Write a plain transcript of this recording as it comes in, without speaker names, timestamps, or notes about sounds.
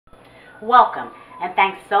Welcome, and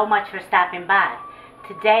thanks so much for stopping by.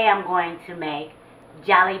 Today I'm going to make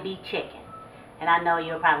Jollibee Chicken. And I know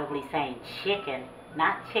you're probably saying chicken,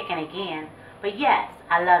 not chicken again. But yes,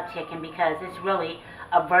 I love chicken because it's really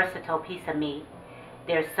a versatile piece of meat.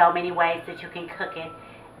 There's so many ways that you can cook it.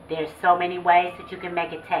 There's so many ways that you can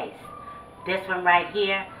make it taste. This one right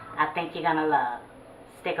here, I think you're going to love.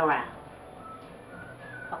 Stick around.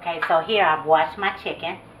 Okay, so here I've washed my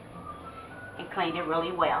chicken and cleaned it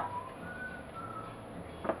really well.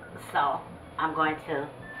 So I'm going to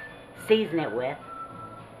season it with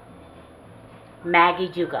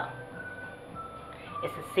Maggi Jugo.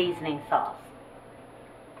 It's a seasoning sauce.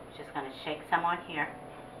 Just going to shake some on here.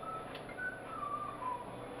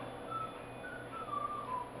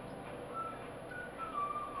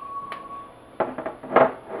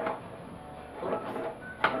 Oops.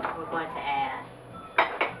 We're going to add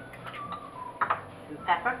some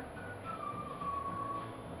pepper.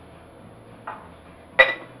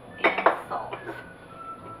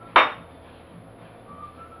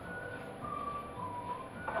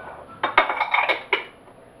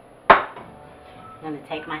 I'm going to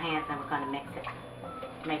take my hands and we're going to mix it.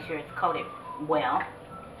 Make sure it's coated well.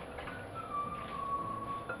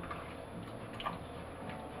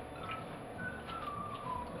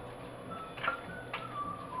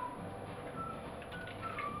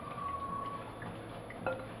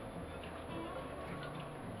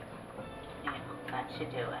 Yeah, that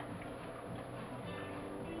should do it.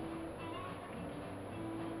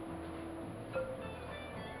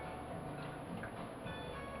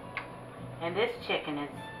 And this chicken is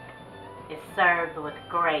served with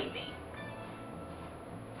gravy.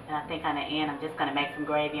 And I think on the end I'm just going to make some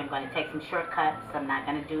gravy. I'm going to take some shortcuts. I'm not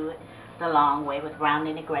going to do it the long way with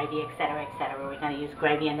rounding the gravy, etc., etc. We're going to use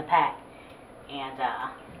gravy in the pack and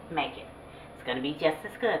make it. It's going to be just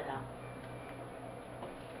as good though.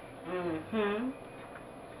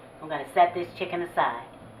 I'm going to set this chicken aside.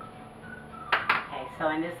 Okay, so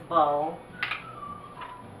in this bowl,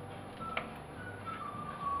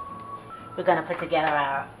 we're going to put together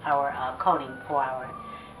our coating for our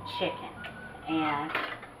chicken. And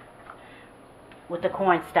with the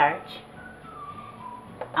cornstarch,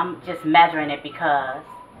 I'm just measuring it because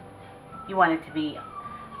you want it to be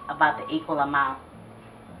about the equal amount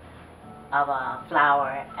of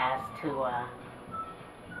flour as to,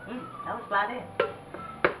 that was about it,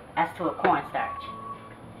 as to a cornstarch.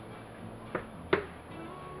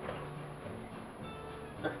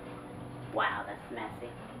 Wow, that's messy.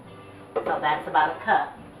 So that's about a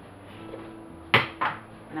cup.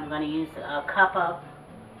 And I'm going to use a cup of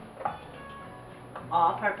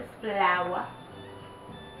all-purpose flour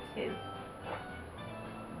too.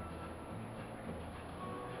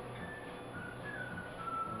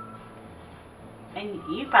 And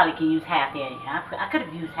you probably can use half there. I could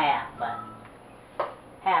have used half, but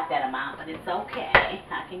half that amount, but it's okay.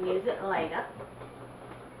 I can use it later.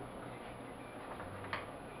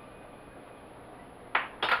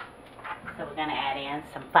 So we're going to add in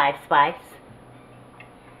some 5 spice.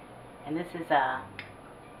 And this is a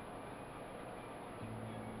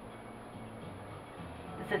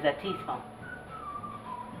teaspoon.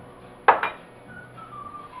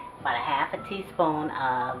 About a half a teaspoon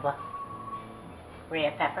of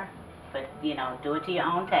red pepper. But, you know, do it to your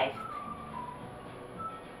own taste.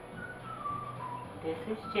 This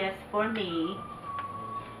is just for me.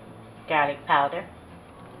 Garlic powder.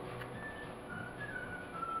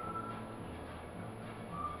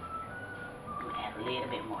 A little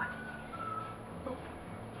bit more.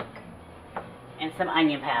 And some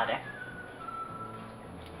onion powder.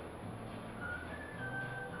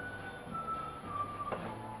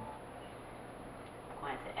 I'm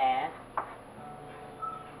going to add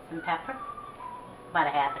some pepper, about a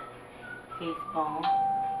half a teaspoon,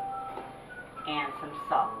 and some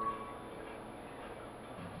salt.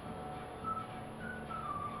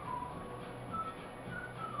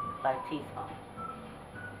 About a teaspoon.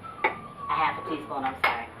 A half a teaspoon, I'm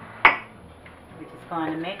sorry. We're just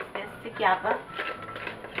going to mix this together.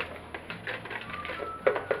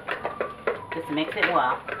 Just mix it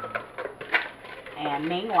well. And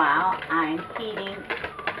meanwhile, I'm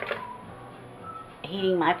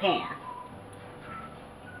heating my pan.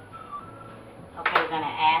 Okay, we're going to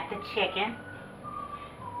add the chicken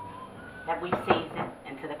that we seasoned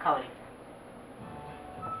into the coating.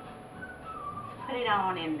 Put it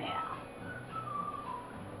on in there.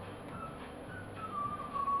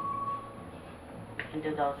 And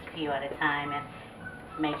do those few at a time and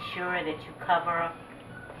make sure that you cover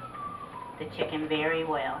the chicken very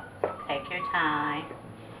well. Take your time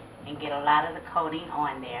and get a lot of the coating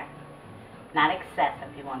on there. Not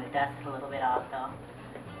excessive. You want to dust it a little bit off though.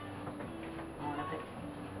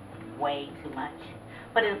 way too much.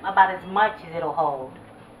 But it's about as much as it'll hold.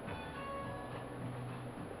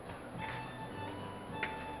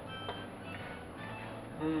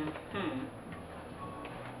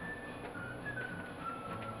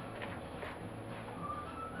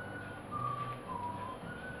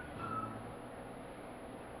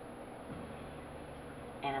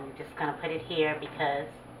 And I'm just going to put it here because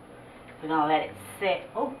we're going to let it sit.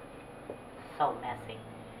 Oh, so messy.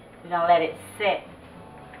 We're going to let it sit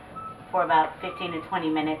for about 15 to 20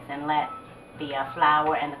 minutes and let the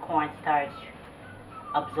flour and the cornstarch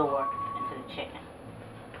absorb into the chicken.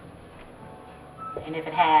 And if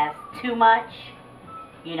it has too much,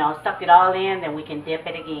 you know, sucked it all in, then we can dip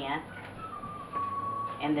it again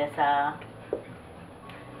in this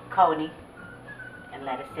coating and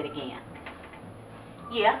let it sit again.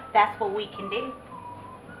 Yeah, that's what we can do.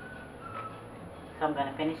 So I'm going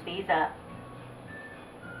to finish these up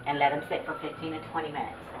and let them sit for 15 to 20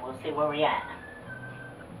 minutes. And we'll see where we're at.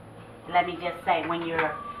 Let me just say, when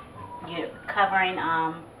you're covering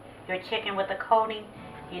your chicken with the coating,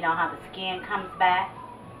 you know how the skin comes back?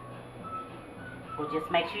 Well, just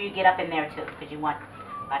make sure you get up in there too, because you want,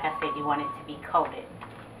 like I said, you want it to be coated.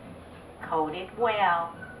 Coated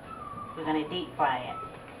well. We're going to deep fry it.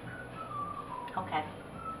 Okay.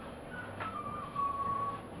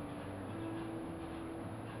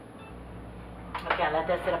 Okay, I let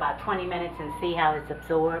that sit about 20 minutes and see how it's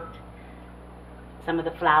absorbed some of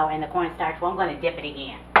the flour and the cornstarch. Well, I'm going to dip it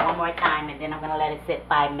again one more time, and then I'm going to let it sit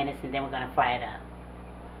 5 minutes, and then we're going to fry it up.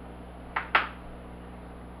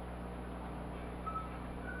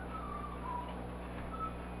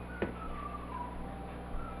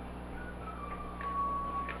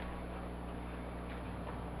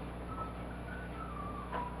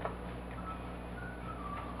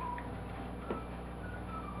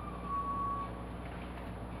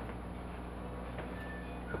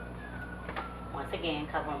 Once again,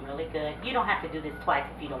 cover them really good. You don't have to do this twice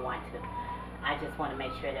if you don't want to. I just want to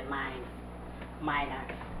make sure that mine are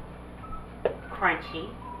crunchy,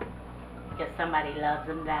 because somebody loves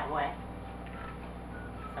them that way.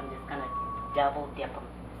 So I'm just going to double dip them,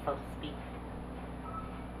 so to speak.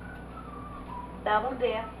 Double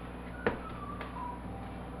dip.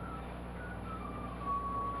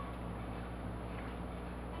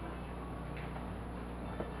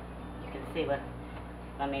 You can see what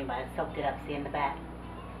I mean by soaked it up, see in the back.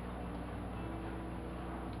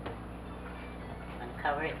 I'm going to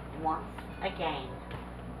cover it once again.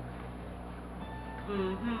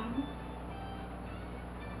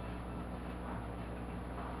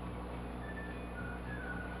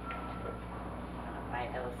 Fry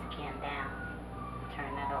those skin down.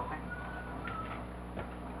 Turn that over.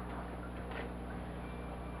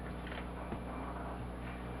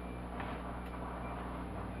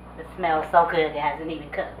 It smells so good, it hasn't even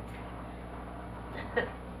cooked.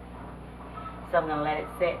 So I'm going to let it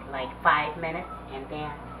sit like 5 minutes and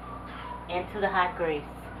then into the hot grease.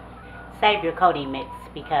 Save your coating mix,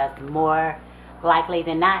 because more likely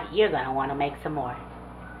than not, you're going to want to make some more.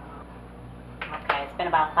 Okay, it's been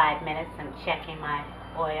about 5 minutes. I'm checking my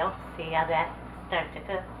oil. See how that starts to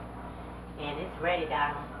cook? And it's ready,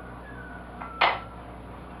 darling.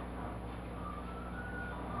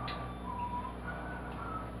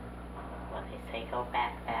 Well, they say go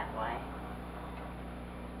back that way.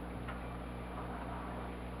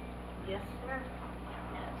 Yes, sir.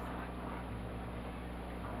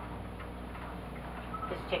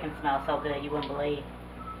 This chicken smells so good, you wouldn't believe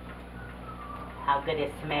how good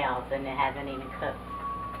it smells, and it hasn't even cooked.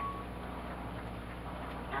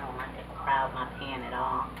 I don't like to crowd my pan at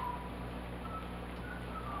all.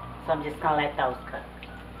 So I'm just going to let those cook.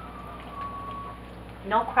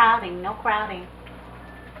 No crowding, no crowding.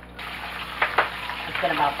 It's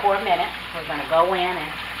been about 4 minutes. We're going to go in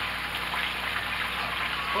and,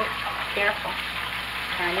 oops, careful,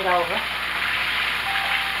 turn it over.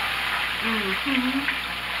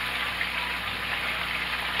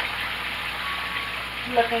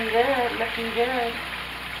 Looking good, looking good.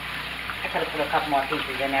 I could have put a couple more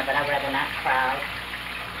pieces in there, but I'd rather not crowd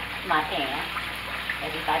my pan.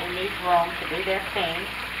 Everybody needs room to do their thing.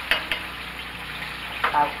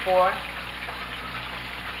 About 4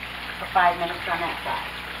 or 5 minutes on that side.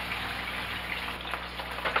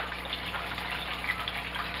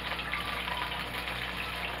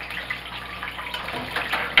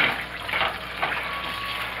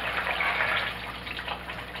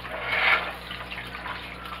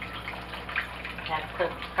 That's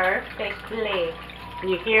cooked perfectly. And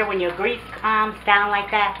you hear when your grease calms down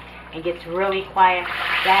like that and gets really quiet,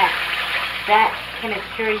 that can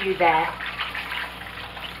assure you that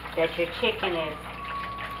your chicken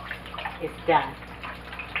is done.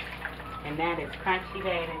 And that is crunchy,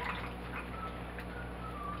 baby.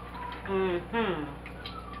 Mm-hmm.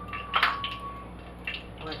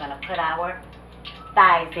 We're gonna put our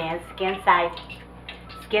thighs in, skin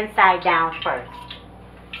side down first.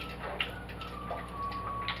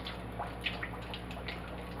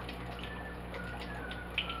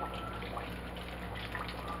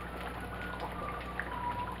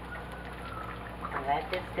 And let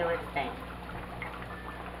this do its thing.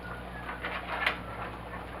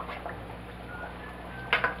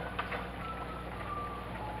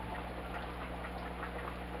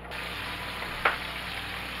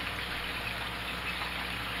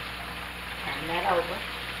 Turn that over.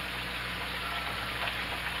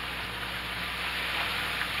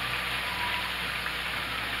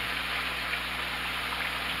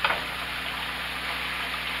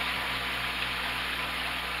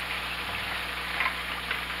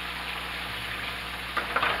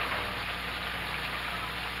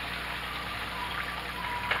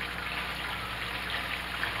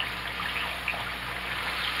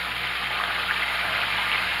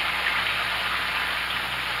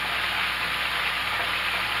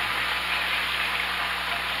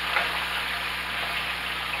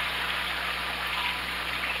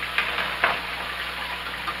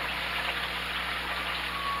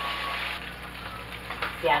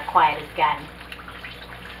 See how quiet it's gotten.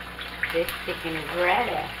 This chicken is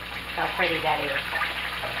ready. How pretty that is.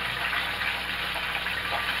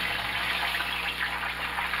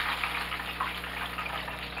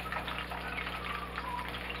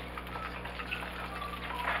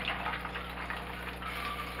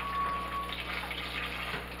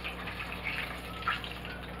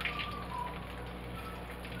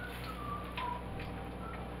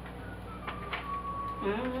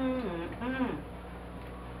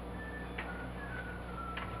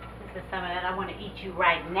 This is some of that I want to eat you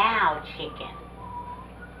right now chicken.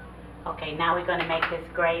 Okay, now we're going to make this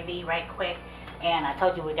gravy right quick. And I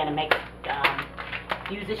told you we're going to make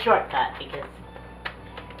use a shortcut because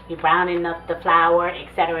you're browning up the flour,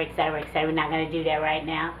 etc., etc., etc. We're not going to do that right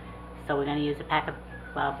now. So we're going to use a pack of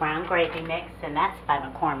brown gravy mix, and that's by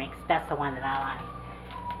McCormick's. That's the one that I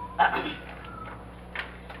like.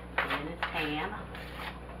 In this pan.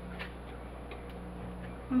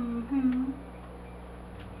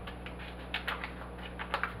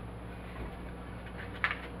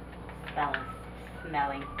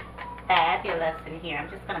 Smelling fabulous in here. I'm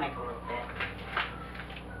just gonna make a little bit.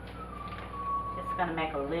 Just gonna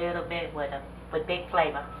make a little bit with big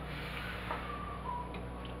flavor.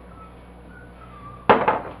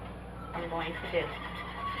 I'm going to do.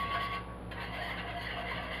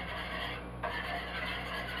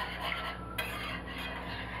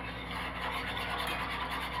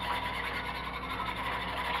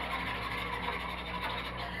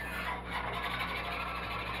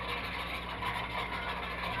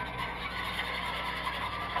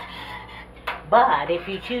 But if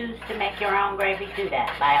you choose to make your own gravy, do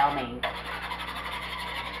that by all means.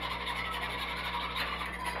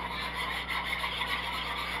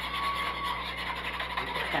 I'm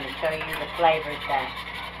just going to show you the flavors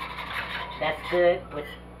that's good with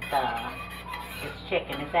this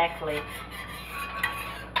chicken. It's actually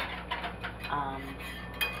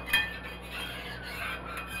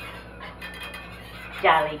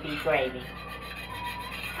Jollibee gravy.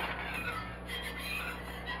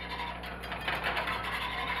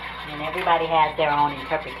 And everybody has their own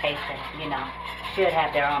interpretation, you know, should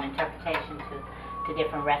have their own interpretation to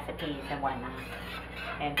different recipes and whatnot.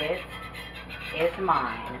 And this is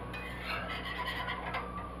mine.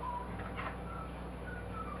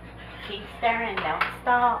 Keep stirring, don't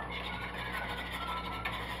stop.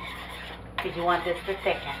 Because you want this to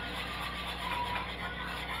thicken.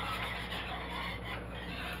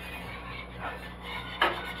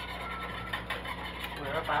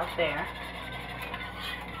 We're about there.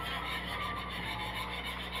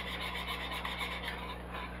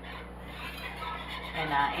 And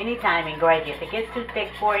anytime in gravy, if it gets too thick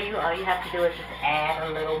for you, all you have to do is just add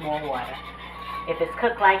a little more water. If it's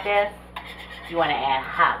cooked like this, you want to add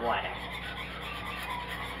hot water.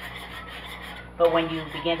 But when you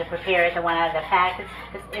begin to prepare it, the one out of the pack,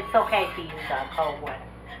 it's okay to use cold water.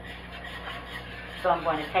 So I'm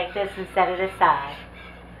going to take this and set it aside.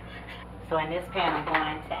 So in this pan, I'm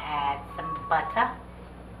going to add some butter.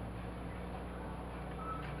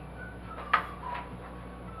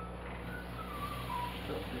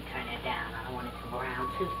 Let me turn it down. I don't want it to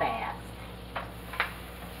brown too fast.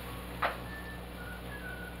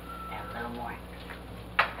 Add a little more.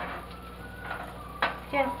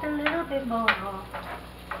 Just a little bit more.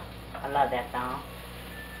 I love that song.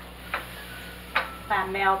 By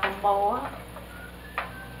Melvin Moore.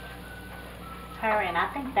 her, and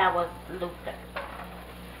I think that was Luther,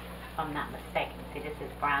 if I'm not mistaken. See, this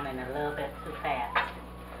is browning a little bit too fast.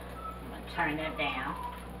 I'm going to turn that down.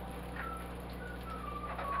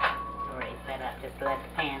 Raise that up. Just let the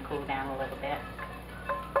pan cool down a little bit.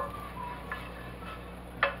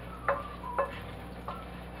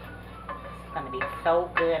 It's going to be so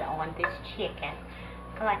good on this chicken.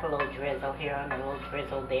 I like a little drizzle here and a little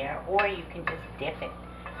drizzle there, or you can just dip it.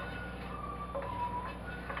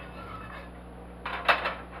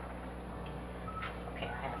 Okay,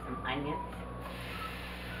 I have some onions.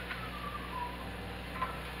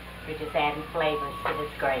 We're just adding flavors to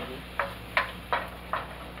this gravy.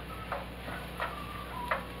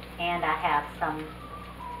 And I have some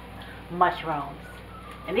mushrooms.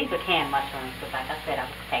 And these are canned mushrooms, because like I said, I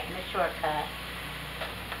was taking a shortcut.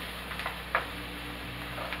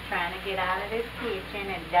 Trying to get out of this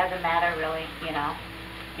kitchen. It doesn't matter really, you know,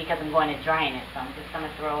 because I'm going to drain it. So I'm just going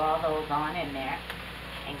to throw all those on in there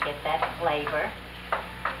and get that flavor.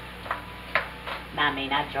 No, I mean,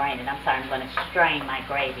 not drain it. I'm sorry, I'm going to strain my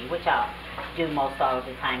gravy, which I'll do most all of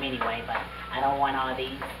the time anyway, but I don't want all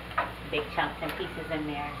these big chunks and pieces in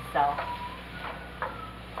there. So,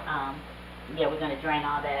 yeah, we're going to drain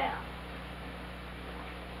all that out.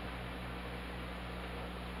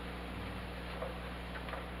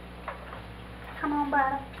 Come on,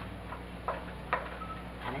 butter.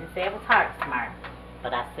 I didn't say it was heart smart,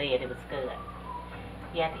 but I said it was good.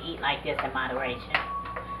 You have to eat like this in moderation.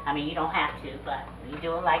 I mean, you don't have to, but you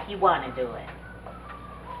do it like you want to do it.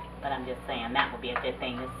 But I'm just saying that would be a good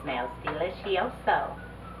thing. It smells delicioso.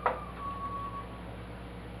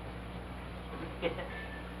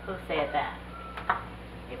 Who said that?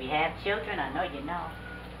 If you have children, I know you know.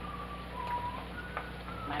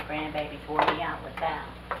 My grandbabies wore me out with that.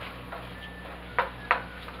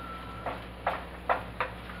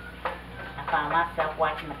 I found myself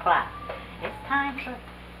watching the clock. It's time for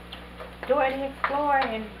Dora the Explorer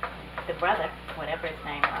and the brother, whatever his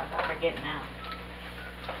name was, I forget now.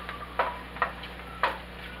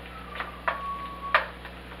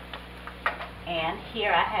 And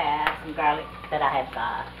here I have some garlic that I have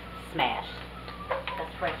smashed.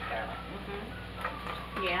 That's fresh garlic.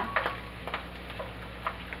 Yeah.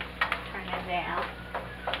 Turn it down.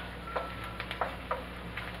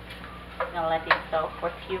 I'm gonna let these go for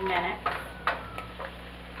a few minutes.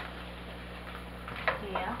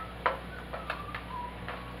 Yeah.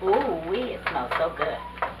 Ooh, wee, it smells so good.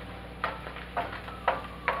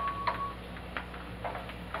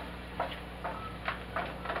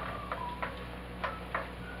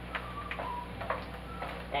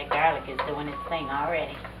 That garlic is doing its thing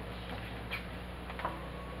already.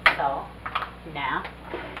 So, now,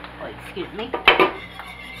 oh, excuse me.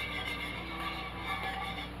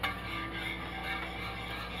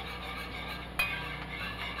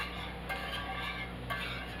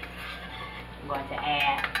 I'm going to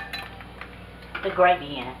add the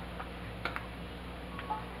gravy in it.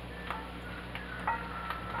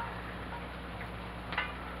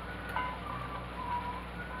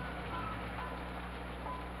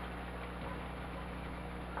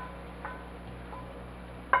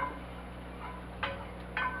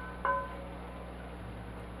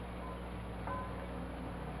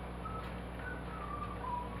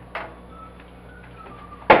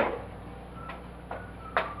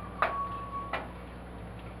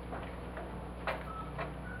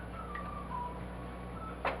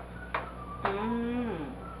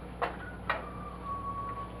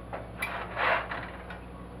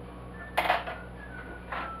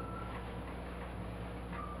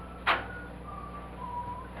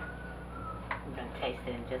 Taste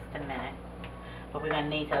it in just a minute, but we're going to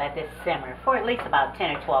need to let this simmer for at least about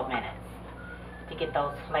 10 or 12 minutes to get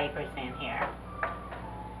those flavors in here.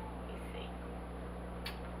 You see.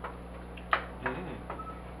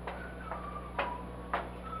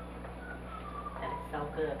 That is so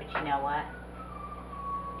good, but you know what?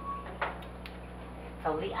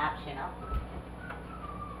 Totally optional.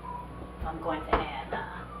 I'm going to add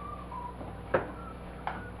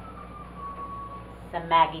some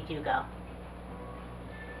Maggi Jugo.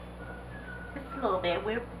 Just a little bit.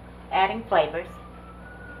 We're adding flavors.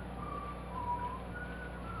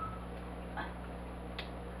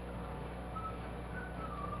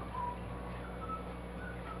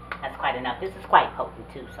 That's quite enough. This is quite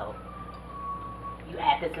potent too, so you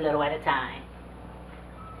add this little at a time.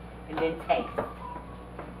 And then taste.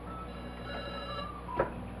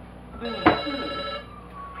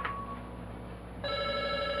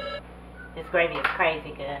 This gravy is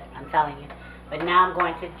crazy good, I'm telling you. But now I'm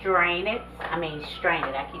going to drain it. I mean strain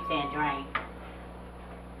it. I keep saying drain.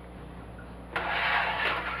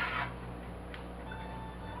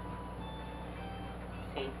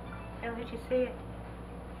 Did you see it?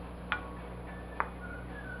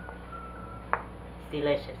 It's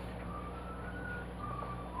delicious.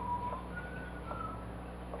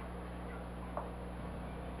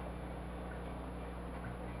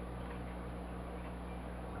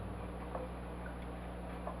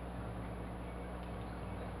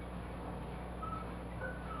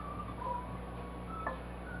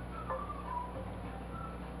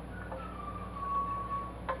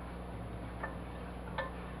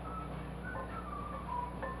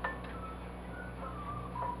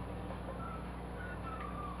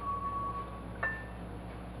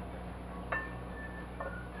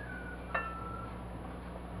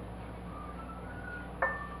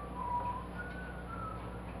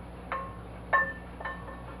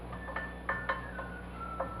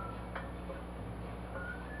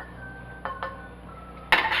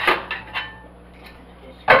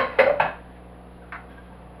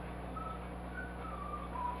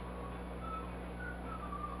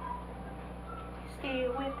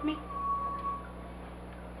 Still with me?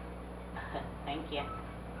 Thank you.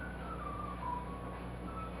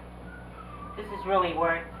 This is really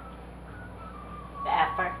worth the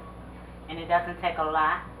effort, and it doesn't take a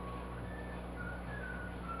lot.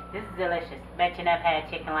 This is delicious. Bet you never had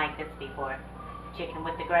chicken like this before. Chicken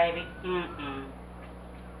with the gravy. Gonna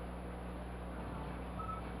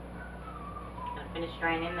finish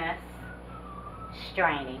straining this.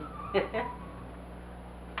 Straining. This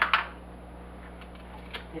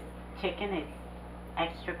chicken is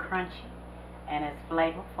extra crunchy and it's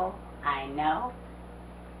flavorful. I know.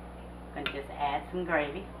 Gonna just add some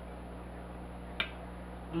gravy.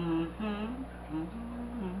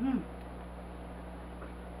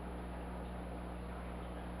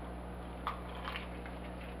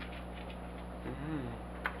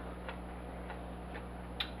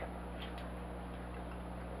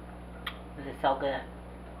 This is so good.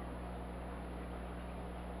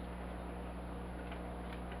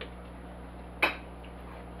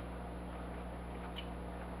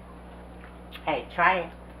 Hey, try it.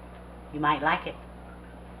 You might like it.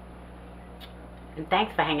 And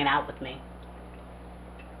thanks for hanging out with me.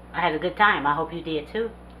 I had a good time. I hope you did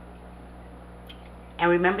too. And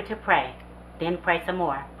remember to pray. Then pray some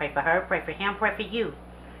more. Pray for her, pray for him, pray for you.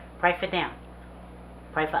 Pray for them.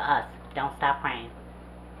 Pray for us. Don't stop praying.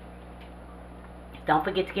 Don't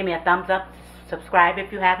forget to give me a thumbs up. Subscribe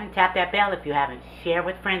if you haven't. Tap that bell if you haven't. Share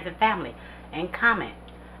with friends and family. And comment.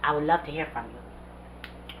 I would love to hear from you.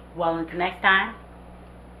 Well, until next time,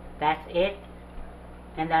 that's it.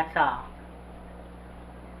 And that's all.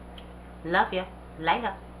 Love you.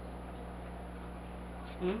 Later.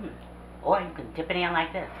 Or you can dip it in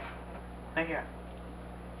like this. Right here.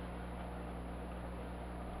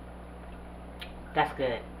 That's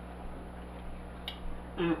good.